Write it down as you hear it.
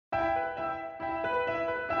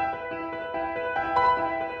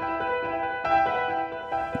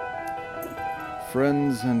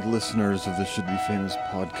Friends and listeners of the Should Be Famous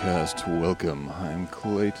podcast, welcome. I'm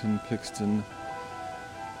Clayton Pixton.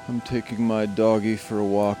 I'm taking my doggie for a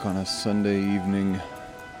walk on a Sunday evening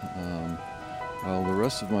while the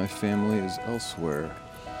rest of my family is elsewhere.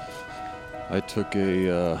 I took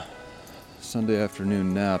a Sunday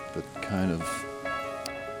afternoon nap that kind of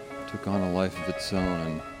took on a life of its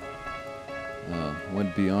own and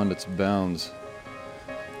went beyond its bounds.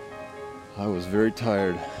 I was very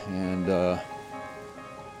tired, and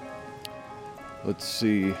let's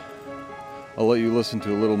see, I'll let you listen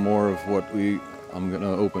to a little more of what I'm going to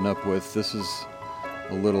open up with. This is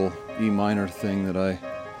a little E minor thing that I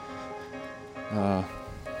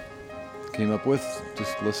came up with.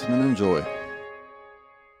 Just listen and enjoy.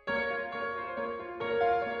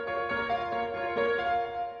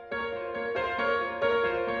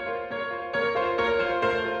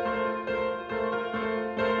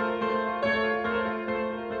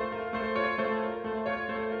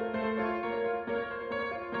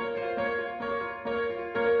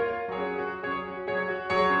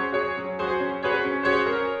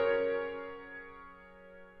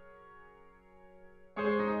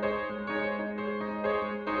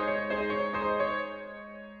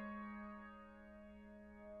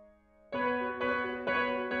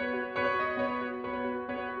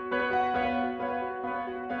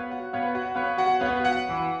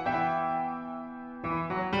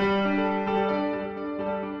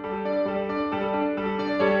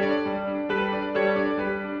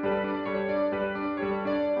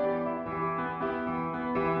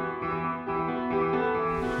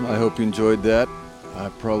 I hope you enjoyed that. I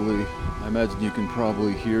imagine you can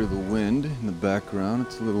probably hear the wind in the background.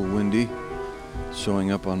 It's a little windy,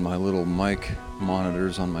 showing up on my little mic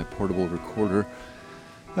monitors on my portable recorder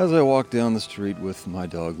as I walk down the street with my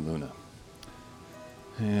dog Luna.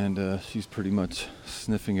 And she's pretty much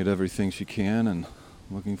sniffing at everything she can and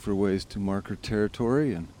looking for ways to mark her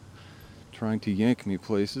territory and trying to yank me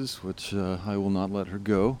places, which I will not let her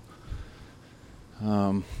go.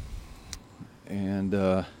 I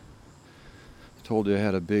told you I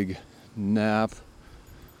had a big nap.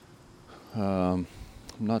 I'm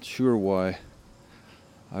not sure why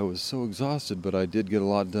I was so exhausted, but I did get a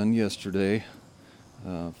lot done yesterday.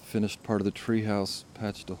 Finished part of the treehouse,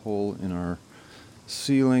 patched a hole in our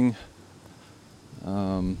ceiling.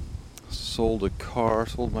 Sold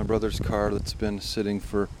my brother's car that's been sitting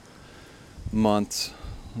for months.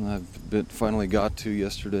 Finally got to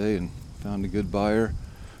yesterday and found a good buyer.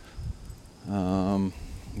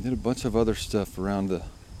 Did a bunch of other stuff around the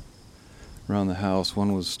house.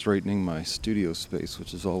 One was straightening my studio space,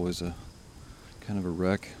 which is always a kind of a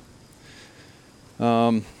wreck.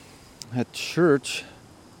 At church,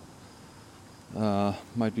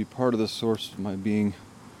 might be part of the source of my being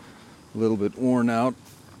a little bit worn out.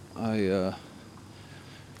 Right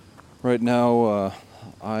now,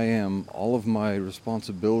 all of my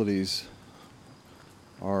responsibilities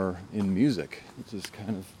are in music, which is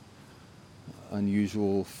kind of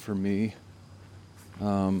unusual for me.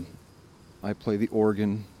 I play the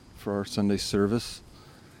organ for our Sunday service,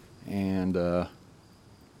 and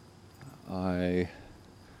I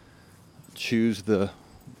choose the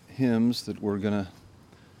hymns that we're gonna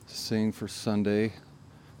sing for Sunday.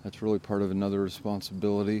 That's really part of another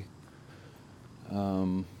responsibility.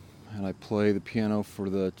 And I play the piano for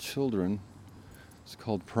the children. It's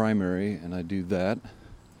called primary, and I do that.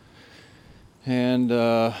 And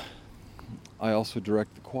I also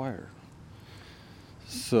direct the choir.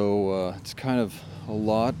 So it's kind of a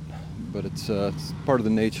lot, but it's part of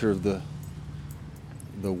the nature of the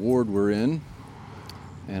ward we're in,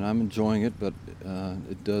 and I'm enjoying it, but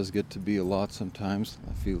it does get to be a lot sometimes.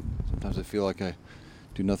 Sometimes I feel like I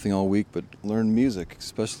do nothing all week but learn music,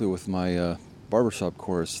 especially with my barbershop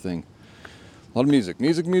chorus thing. A lot of music.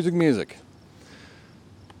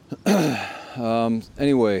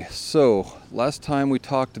 Anyway, so last time we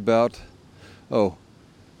talked about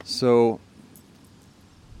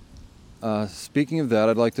speaking of that,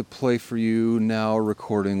 I'd like to play for you now a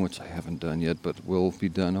recording, which I haven't done yet, but will be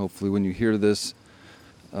done hopefully when you hear this,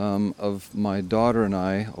 of my daughter and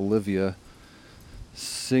I, Olivia,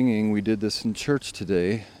 singing. We did this in church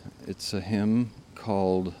today. It's a hymn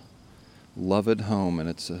called Love at Home, and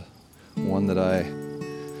it's one that I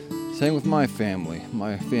sang with my family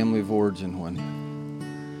of origin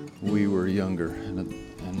when we were younger, and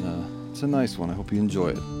it's a nice one. I hope you enjoy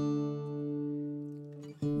it.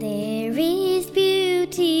 There is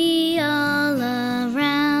beauty all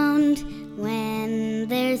around when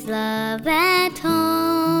there's love at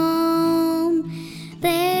home.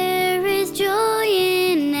 There is joy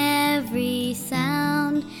in every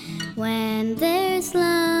sound when there's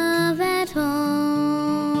love at home.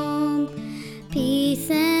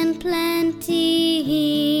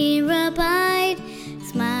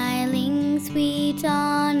 light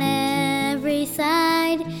on every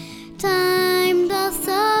side. Time does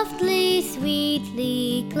softly,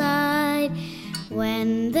 sweetly glide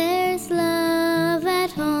when there's love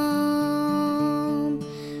at home.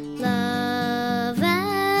 Love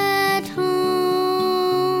at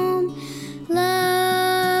home.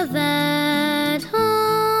 Love at home.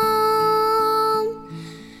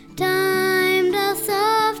 Time does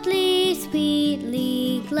softly,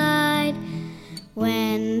 sweetly glide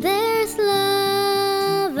when there's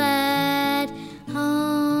love at home.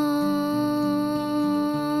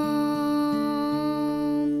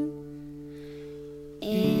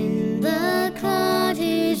 In the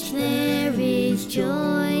cottage there is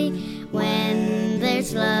joy when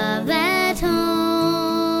there's love at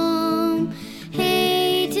home.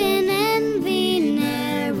 Hate and envy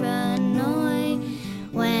ne'er annoy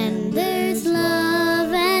when there's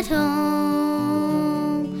love at home.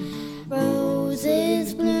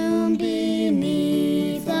 Roses bloom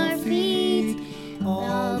beneath our feet,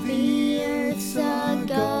 all the earth's a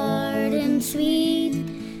garden sweet,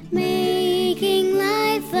 making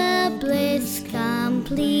life a bliss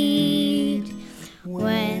complete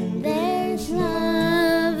when there's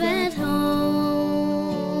love at home.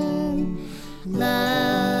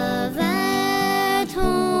 Love at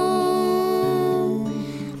home.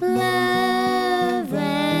 Love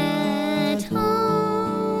at home.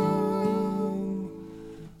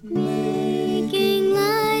 Making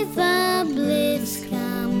life a bliss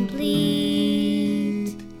complete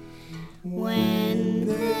when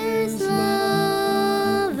there's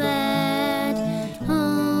love at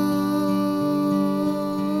home.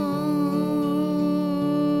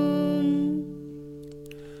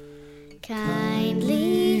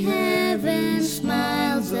 Kindly heaven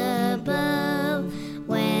smiles above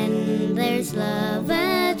when there's love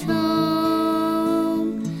at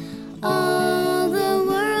home. All the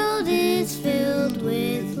world is filled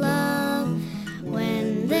with love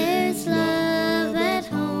when there's love at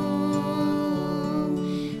home.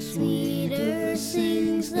 Sweeter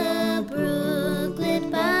sings the brooklet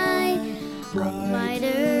by,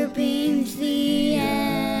 brighter beams the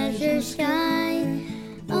azure sky.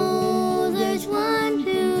 Oh, there's one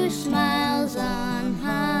who smiles on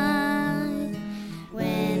high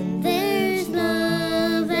when there's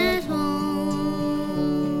love at home.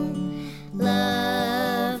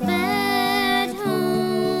 Love at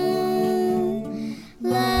home.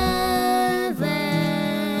 Love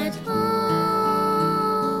at home.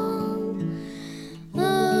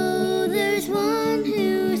 Oh, there's one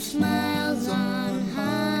who smiles on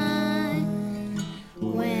high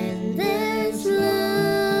when there's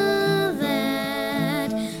love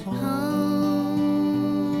at home.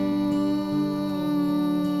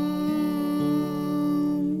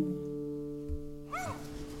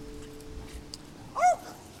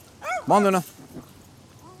 Come on, Luna.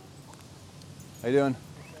 How you doing?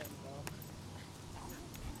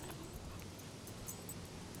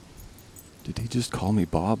 Did he just call me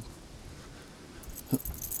Bob?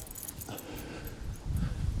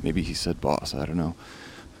 Maybe he said boss, I don't know.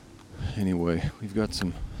 Anyway, we've got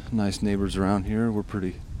some nice neighbors around here. We're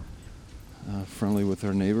pretty friendly with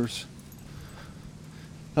our neighbors.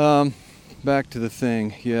 Back to the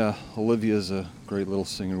thing. Yeah, Olivia's a great little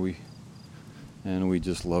singer. We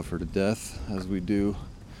just love her to death, as we do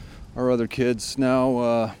our other kids.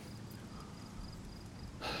 Now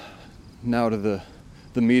to the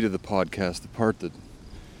meat of the podcast, the part that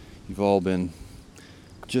you've all been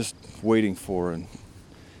just waiting for and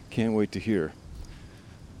can't wait to hear.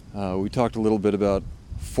 We talked a little bit about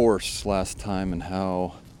force last time and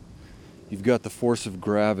how you've got the force of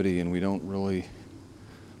gravity and we don't really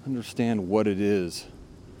understand what it is.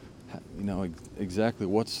 You know, exactly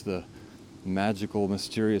what's the magical,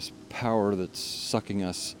 mysterious power that's sucking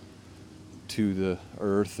us to the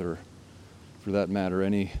earth, or for that matter,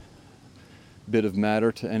 any bit of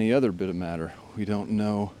matter to any other bit of matter. We don't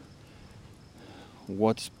know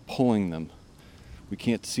what's pulling them. We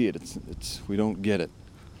can't see it. We don't get it.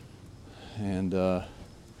 And I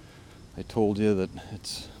told you that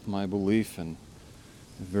it's my belief, and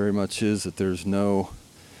it very much is, that there's no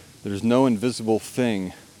invisible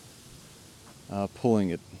thing pulling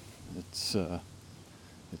it. It's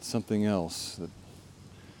something else that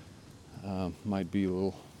might be a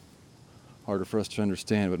little harder for us to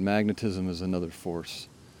understand, but magnetism is another force.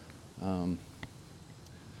 I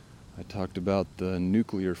talked about the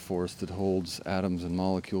nuclear force that holds atoms and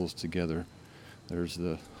molecules together. There's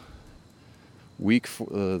the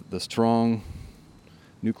the strong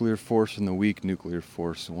nuclear force and the weak nuclear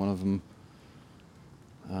force. One of them,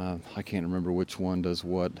 I can't remember which one does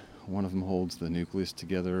what. One of them holds the nucleus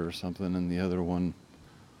together or something, and the other one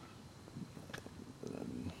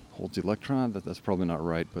holds the electron. That's probably not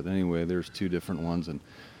right, but anyway, there's two different ones, and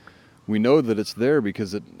we know that it's there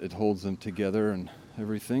because it holds them together and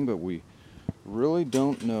everything, but we really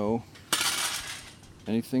don't know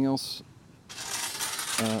anything else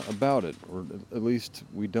about it, or at least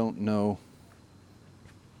we just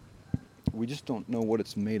don't know what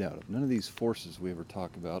it's made out of. None of these forces we ever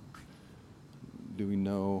talk about, do we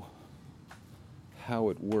know how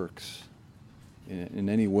it works in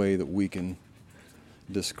any way that we can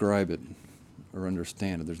describe it or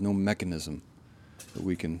understand it. There's no mechanism that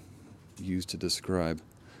we can use to describe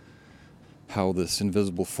how this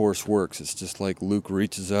invisible force works. It's just like Luke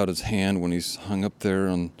reaches out his hand when he's hung up there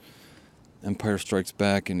on Empire Strikes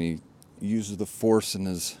Back, and he uses the force in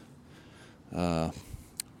his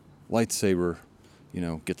lightsaber,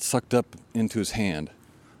 gets sucked up into his hand.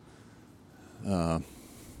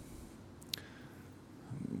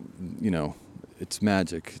 It's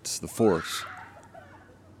magic. It's the force.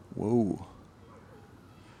 Whoa.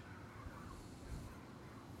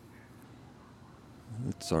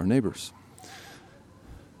 It's our neighbors.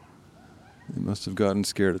 They must have gotten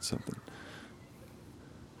scared at something.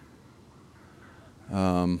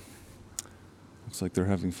 Looks like they're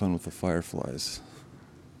having fun with the fireflies.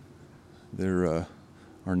 Our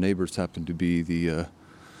neighbors happen to be the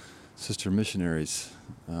sister missionaries.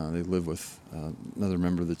 They live with another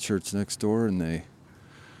member of the church next door, and they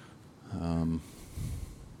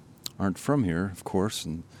aren't from here, of course,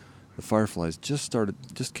 and the fireflies just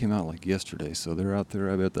came out like yesterday, so they're out there.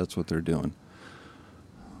 I bet that's what they're doing,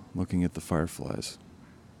 looking at the fireflies.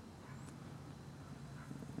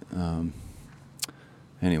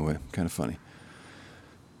 Anyway, kind of funny.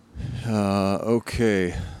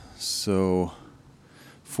 Okay, so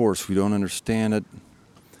force, we don't understand it.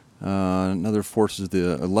 Another force is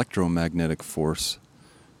the electromagnetic force.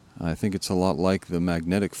 I think it's a lot like the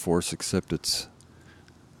magnetic force, except it's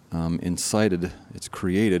it's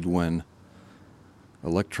created when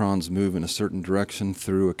electrons move in a certain direction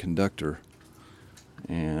through a conductor,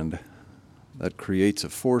 and that creates a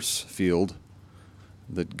force field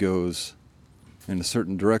that goes in a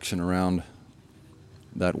certain direction around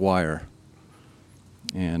that wire.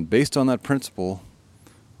 And based on that principle,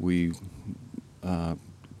 we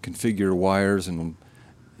configure wires and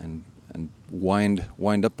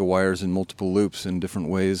wind up the wires in multiple loops in different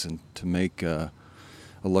ways, and to make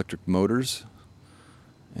electric motors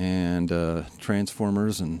and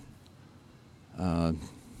transformers and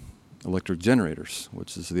electric generators,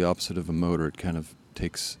 which is the opposite of a motor. It kind of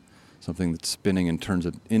takes something that's spinning and turns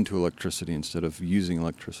it into electricity instead of using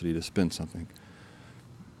electricity to spin something.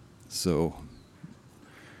 So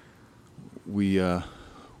we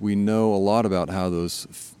know a lot about how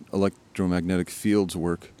those electromagnetic fields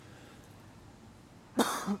work,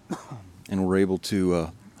 and we're able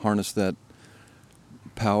to harness that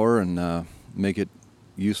power and make it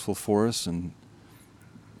useful for us. And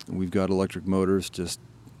we've got electric motors just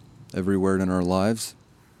everywhere in our lives.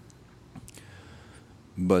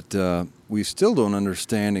 But we still don't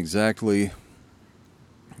understand exactly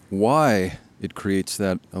why it creates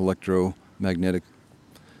that electromagnetic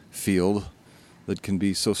field that can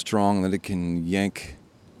be so strong that it can yank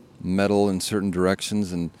metal in certain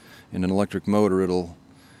directions, and in an electric motor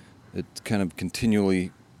it's kind of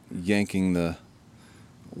continually yanking the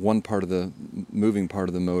one part of the moving part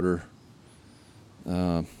of the motor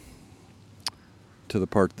to the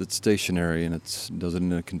part that's stationary, and it does it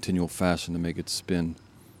in a continual fashion to make it spin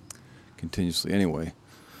continuously. Anyway,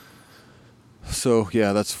 so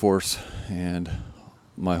yeah, that's force, and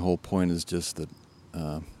my whole point is just that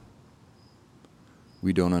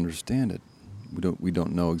we don't understand it. We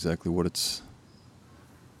don't know exactly what it's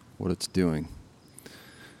doing.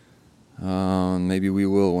 Maybe we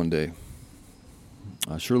will one day.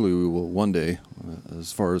 Surely we will one day.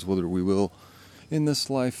 As far as whether we will in this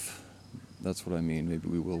life, that's what I mean. Maybe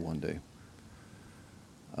we will one day.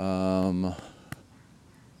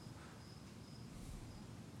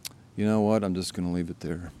 You know what? I'm just going to leave it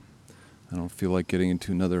there. I don't feel like getting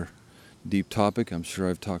into another deep topic. I'm sure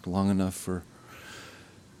I've talked long enough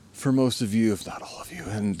for most of you, if not all of you.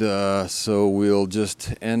 And so we'll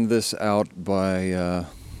just end this out by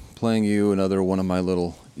playing you another one of my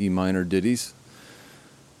little E minor ditties.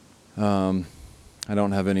 I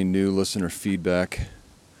don't have any new listener feedback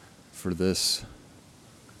for this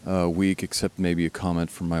week, except maybe a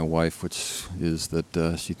comment from my wife, which is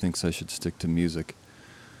that she thinks I should stick to music.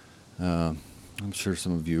 I'm sure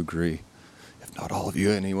some of you agree, if not all of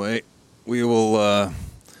you anyway. We will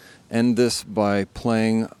end this by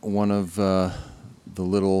playing one of the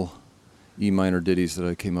little E minor ditties that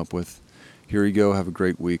I came up with. Here you go. Have a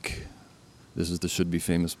great week. This is the Should Be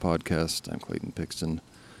Famous podcast. I'm Clayton Pixton.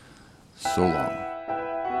 So long.